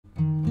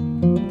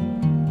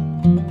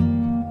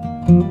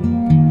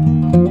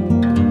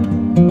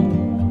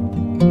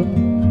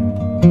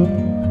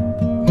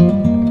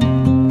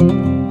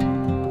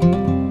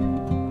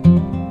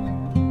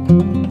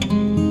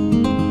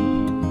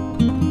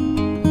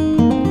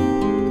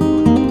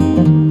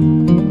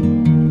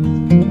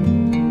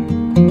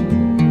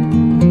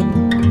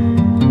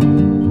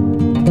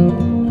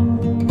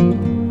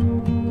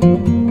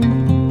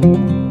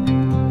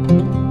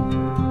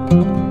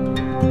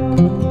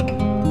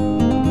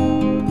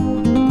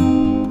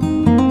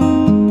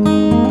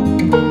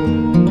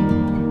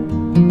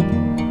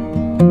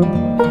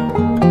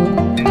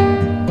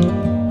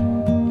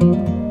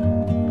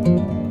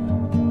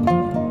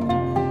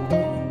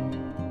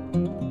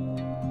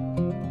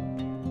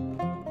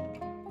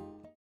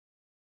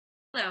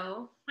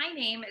My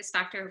name is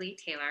Dr. Leigh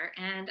Taylor,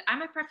 and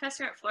I'm a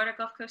professor at Florida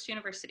Gulf Coast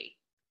University.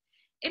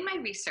 In my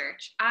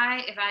research,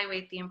 I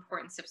evaluate the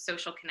importance of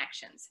social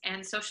connections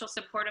and social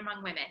support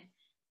among women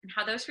and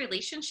how those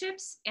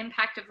relationships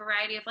impact a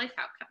variety of life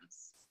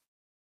outcomes.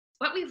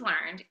 What we've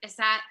learned is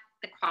that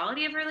the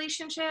quality of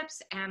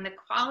relationships and the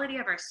quality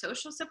of our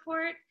social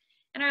support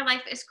in our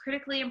life is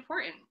critically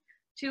important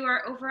to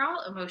our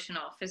overall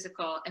emotional,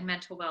 physical, and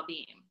mental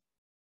well-being.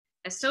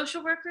 As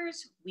social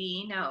workers,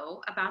 we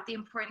know about the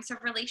importance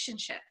of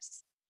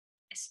relationships,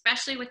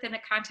 especially within the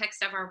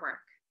context of our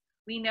work.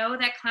 We know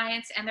that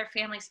clients and their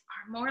families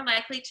are more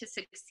likely to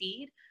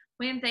succeed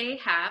when they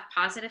have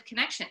positive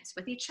connections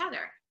with each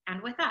other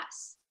and with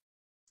us.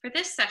 For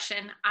this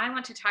session, I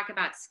want to talk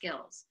about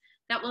skills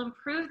that will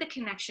improve the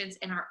connections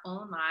in our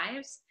own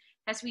lives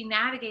as we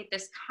navigate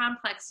this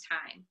complex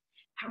time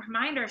and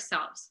remind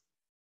ourselves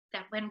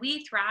that when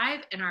we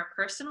thrive in our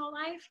personal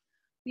life,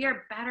 we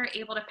are better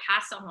able to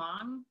pass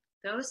along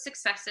those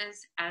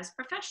successes as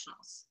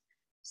professionals.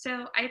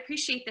 So I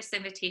appreciate this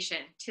invitation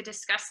to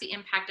discuss the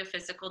impact of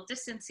physical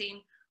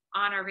distancing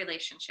on our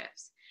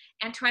relationships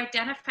and to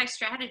identify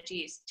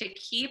strategies to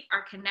keep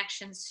our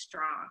connections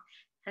strong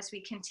as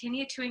we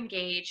continue to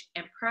engage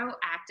in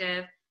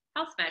proactive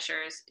health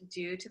measures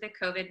due to the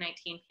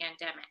COVID-19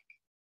 pandemic.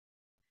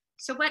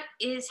 So what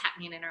is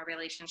happening in our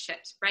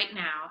relationships right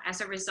now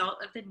as a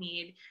result of the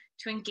need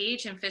to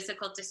engage in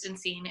physical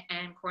distancing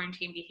and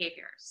quarantine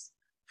behaviors?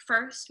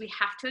 First, we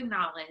have to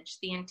acknowledge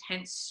the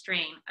intense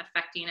strain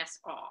affecting us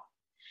all.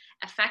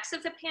 Effects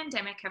of the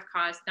pandemic have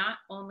caused not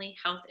only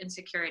health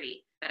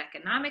insecurity, but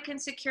economic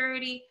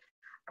insecurity,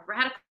 a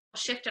radical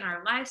shift in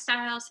our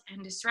lifestyles,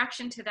 and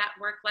disruption to that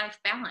work-life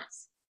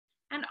balance.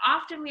 And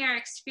often we are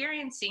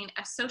experiencing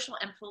a social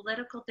and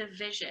political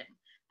division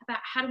about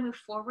how to move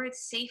forward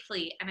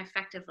safely and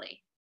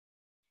effectively.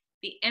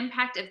 The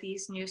impact of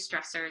these new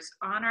stressors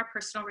on our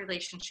personal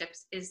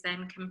relationships is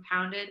then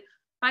compounded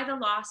by the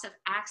loss of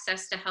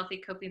access to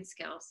healthy coping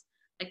skills,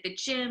 like the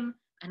gym,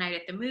 a night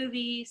at the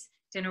movies,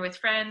 dinner with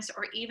friends,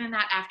 or even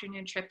that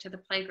afternoon trip to the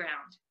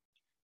playground.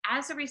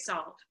 As a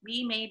result,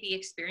 we may be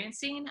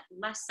experiencing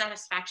less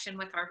satisfaction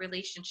with our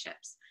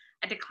relationships,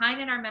 a decline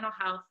in our mental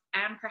health,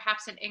 and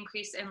perhaps an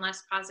increase in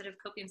less positive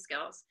coping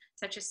skills,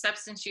 such as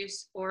substance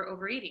use or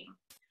overeating.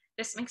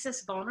 This makes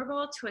us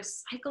vulnerable to a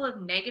cycle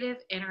of negative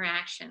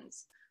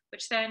interactions,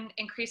 which then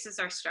increases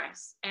our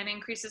stress and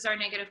increases our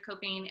negative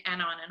coping,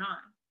 and on and on.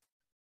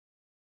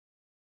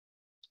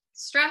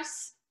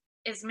 Stress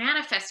is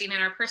manifesting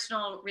in our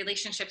personal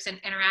relationships and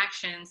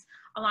interactions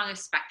along a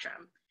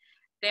spectrum.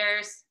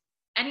 There's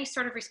any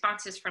sort of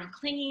responses from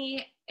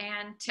clingy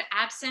and to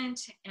absent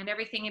and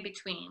everything in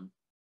between.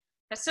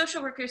 As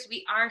social workers,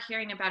 we are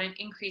hearing about an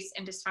increase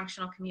in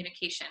dysfunctional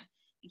communication,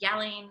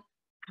 yelling,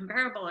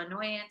 unbearable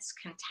annoyance,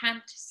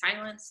 contempt,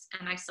 silence,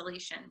 and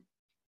isolation.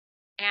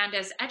 And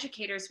as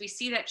educators, we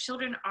see that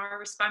children are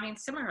responding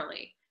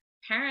similarly.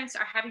 Parents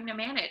are having to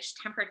manage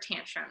temper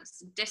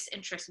tantrums,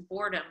 disinterest,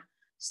 boredom,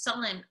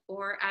 sullen,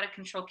 or out of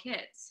control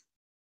kids.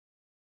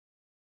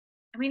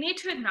 And we need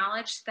to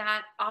acknowledge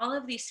that all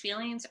of these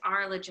feelings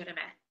are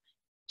legitimate.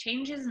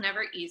 Change is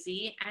never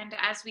easy, and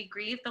as we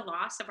grieve the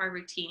loss of our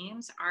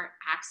routines, our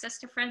access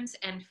to friends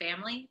and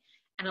family,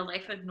 and a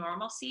life of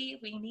normalcy,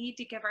 we need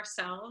to give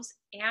ourselves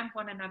and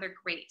one another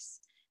grace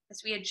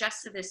as we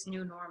adjust to this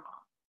new normal.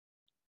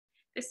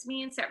 This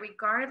means that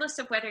regardless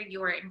of whether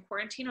you are in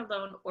quarantine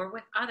alone or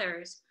with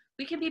others,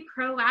 we can be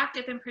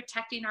proactive in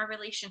protecting our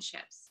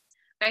relationships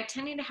by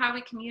attending to how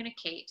we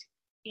communicate,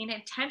 being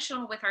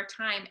intentional with our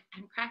time,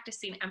 and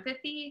practicing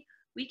empathy.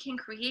 We can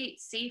create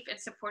safe and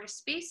supportive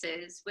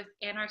spaces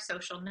within our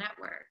social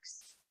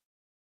networks.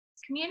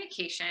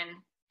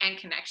 Communication and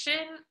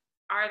connection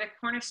are the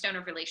cornerstone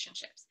of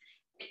relationships.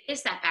 It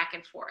is that back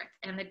and forth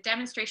and the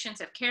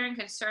demonstrations of care and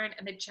concern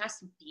and the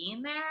just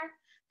being there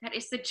that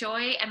is the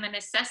joy and the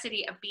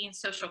necessity of being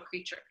social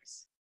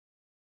creatures.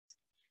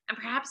 And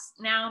perhaps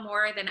now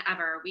more than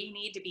ever, we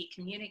need to be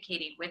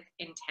communicating with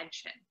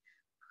intention,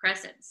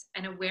 presence,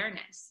 and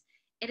awareness.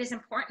 It is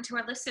important to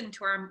listen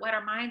to what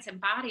our minds and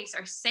bodies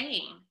are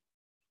saying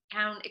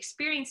and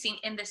experiencing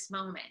in this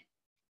moment,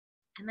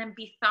 and then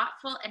be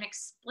thoughtful and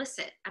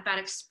explicit about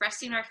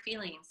expressing our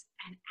feelings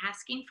and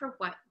asking for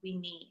what we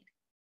need.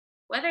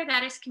 Whether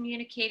that is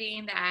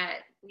communicating that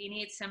we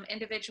need some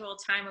individual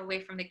time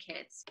away from the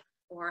kids,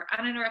 or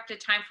uninterrupted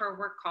time for a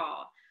work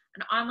call,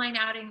 an online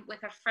outing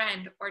with a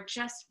friend, or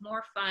just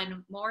more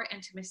fun, more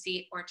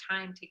intimacy, or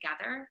time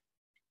together,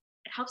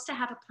 it helps to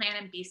have a plan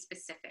and be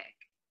specific.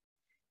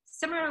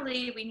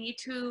 Similarly, we need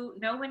to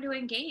know when to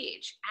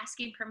engage,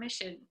 asking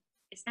permission.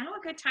 Is now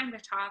a good time to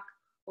talk?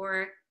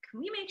 Or can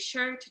we make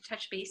sure to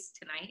touch base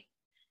tonight?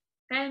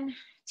 Then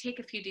take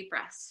a few deep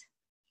breaths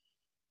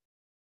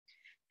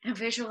and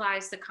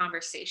visualize the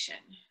conversation.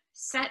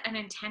 Set an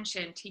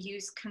intention to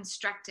use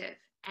constructive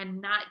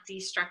and not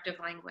destructive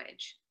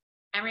language.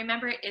 And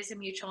remember, it is a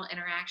mutual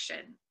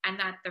interaction, and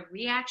that the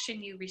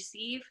reaction you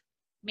receive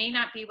may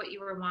not be what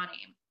you were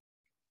wanting.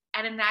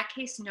 And in that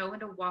case, know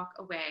when to walk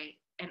away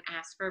and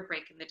ask for a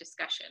break in the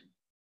discussion.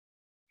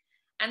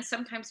 and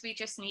sometimes we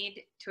just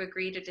need to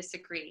agree to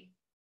disagree.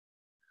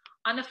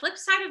 On the flip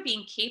side of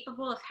being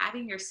capable of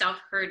having yourself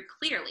heard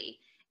clearly,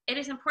 it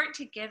is important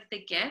to give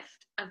the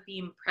gift of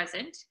being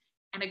present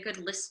and a good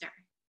listener.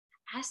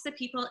 Ask the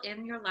people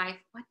in your life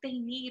what they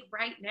need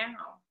right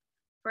now.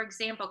 For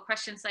example,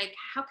 questions like,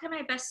 how can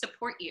I best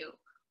support you?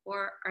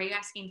 Or are you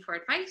asking for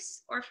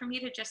advice or for me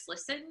to just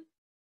listen?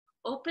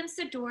 Opens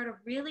the door to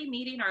really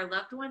meeting our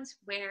loved ones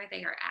where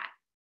they are at.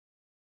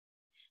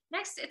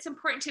 Next, it's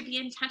important to be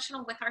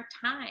intentional with our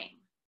time.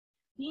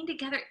 Being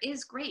together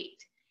is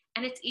great,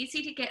 and it's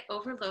easy to get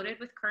overloaded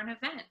with current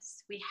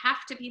events. We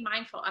have to be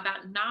mindful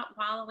about not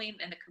wallowing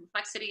in the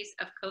complexities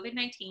of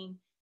COVID-19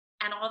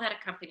 and all that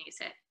accompanies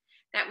it,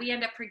 that we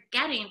end up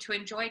forgetting to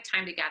enjoy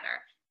time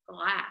together,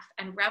 laugh,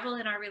 and revel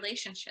in our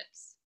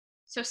relationships.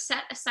 So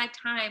set aside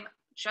time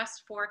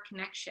just for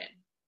connection.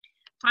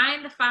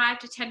 Find the 5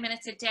 to 10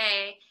 minutes a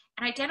day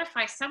and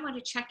identify someone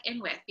to check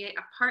in with, be it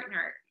a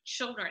partner,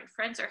 children,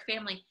 friends, or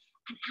family,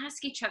 and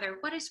ask each other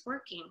what is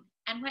working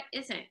and what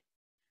isn't.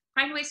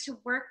 Find ways to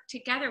work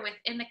together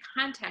within the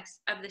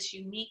context of this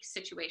unique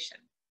situation.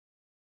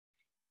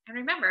 And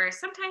remember,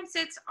 sometimes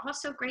it's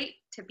also great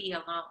to be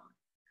alone.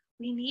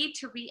 We need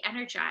to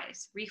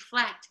re-energize,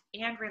 reflect,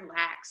 and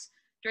relax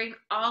during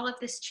all of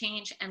this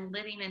change and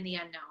living in the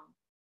unknown.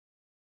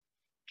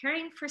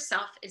 Caring for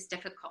self is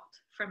difficult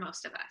for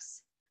most of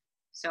us.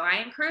 So I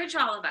encourage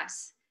all of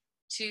us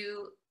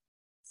to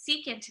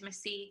seek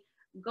intimacy,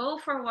 go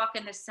for a walk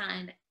in the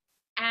sun,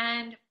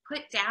 and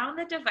put down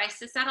the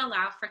devices that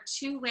allow for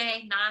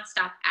two-way,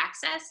 nonstop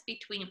access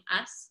between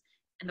us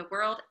and the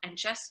world, and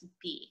just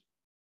be.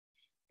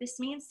 This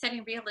means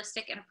setting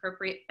realistic and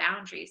appropriate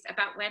boundaries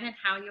about when and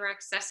how you are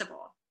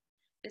accessible.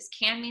 This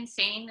can mean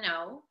saying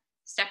no,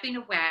 stepping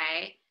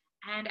away,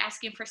 and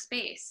asking for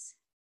space.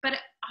 But it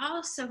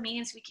also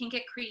means we can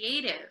get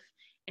creative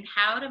in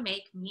how to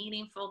make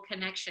meaningful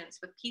connections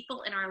with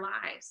people in our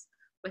lives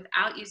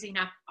without using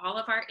up all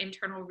of our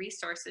internal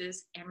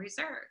resources and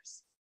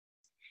reserves.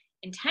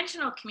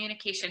 Intentional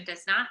communication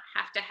does not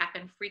have to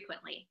happen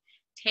frequently.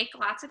 Take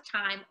lots of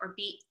time or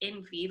be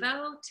in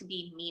vivo to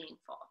be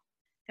meaningful.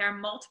 There are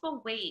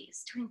multiple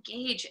ways to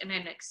engage in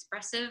an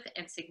expressive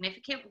and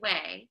significant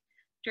way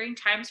during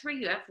times where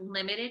you have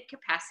limited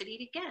capacity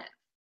to give.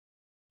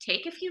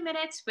 Take a few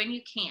minutes when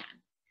you can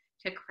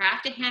to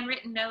craft a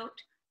handwritten note,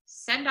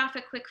 send off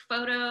a quick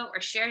photo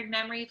or shared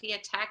memory via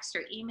text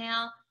or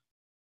email,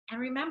 and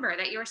remember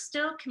that you're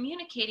still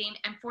communicating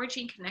and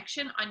forging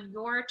connection on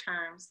your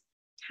terms,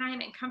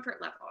 time, and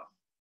comfort level.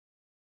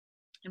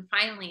 And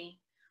finally,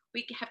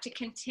 we have to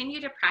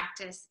continue to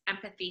practice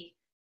empathy,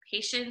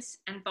 patience,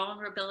 and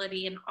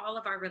vulnerability in all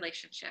of our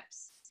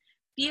relationships.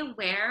 Be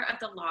aware of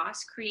the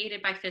loss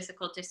created by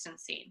physical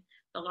distancing,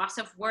 the loss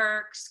of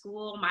work,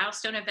 school,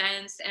 milestone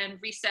events, and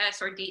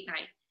recess or date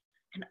night,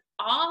 and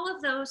all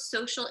of those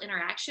social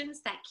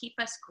interactions that keep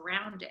us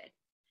grounded.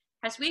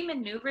 As we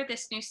maneuver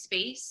this new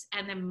space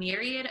and the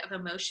myriad of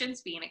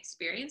emotions being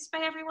experienced by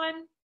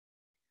everyone,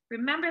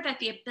 remember that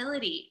the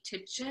ability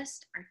to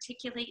just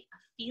articulate a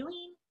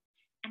feeling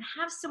and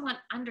have someone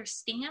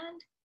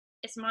understand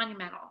is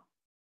monumental.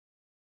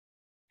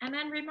 And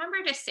then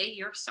remember to say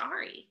you're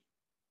sorry.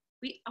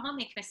 We all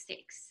make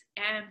mistakes,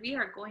 and we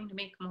are going to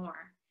make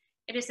more.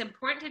 It is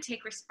important to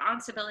take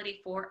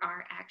responsibility for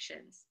our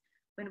actions.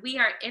 When we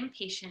are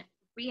impatient,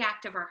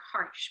 reactive, or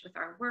harsh with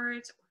our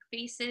words or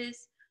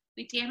faces,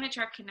 we damage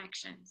our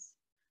connections.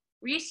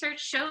 Research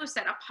shows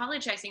that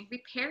apologizing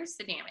repairs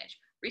the damage,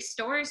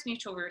 restores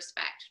mutual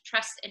respect,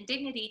 trust, and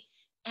dignity,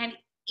 and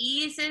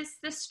eases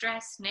the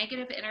stress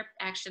negative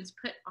interactions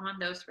put on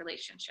those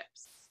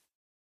relationships.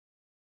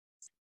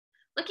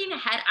 Looking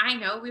ahead, I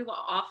know we will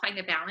all find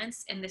a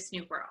balance in this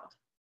new world.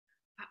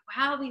 But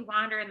while we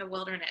wander in the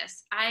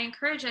wilderness, I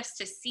encourage us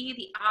to see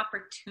the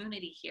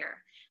opportunity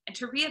here and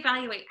to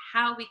reevaluate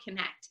how we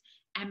connect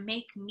and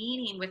make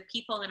meaning with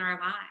people in our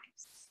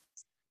lives.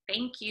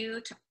 Thank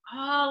you to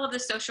all of the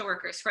social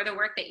workers for the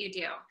work that you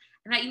do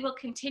and that you will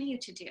continue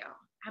to do.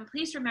 And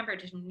please remember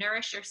to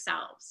nourish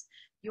yourselves,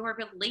 your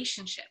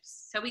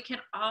relationships, so we can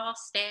all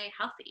stay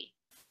healthy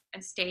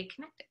and stay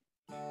connected.